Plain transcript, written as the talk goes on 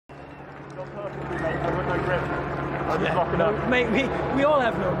I've got no grip. I'll just lock it up. Mate, we all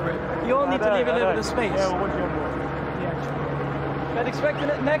have no grip. You all need to leave a little bit of space. Yeah, well, once you're on board. Yeah, but expect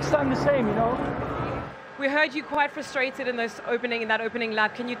it next time the same, you know? We heard you quite frustrated in that opening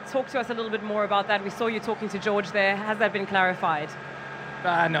lap. Can you talk to us a little bit more about that? We saw you talking to George there. Has that been clarified?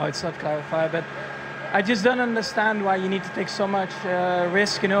 No, it's not clarified, but I just don't understand why you need to take so much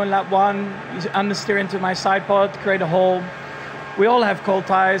risk. You know, in lap one, you understeer into my side pod, create a hole. We all have cold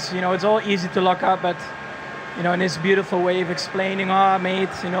tires. You know, it's all easy to lock up, but you know, in this beautiful way of explaining, oh, mate,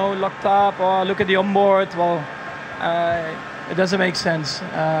 you know, locked up, or look at the onboard. Well, it doesn't make sense,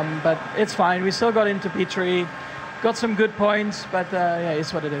 but it's fine. We still got into P3, got some good points, but yeah,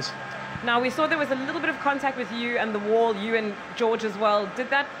 it's what it is. Now, we saw there was a little bit of contact with you and the wall, you and George as well. Did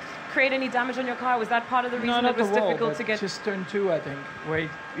that create any damage on your car? Was that part of the reason it was difficult to get? Just turn 2, I think, where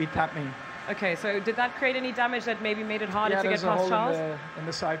he tapped me. Okay, so did that create any damage that maybe made it harder to get past Charles? Yeah, there's a hole in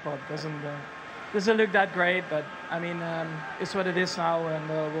the side pod. Doesn't look that great, but I mean, it's what it is now, and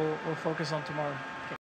we'll focus on tomorrow.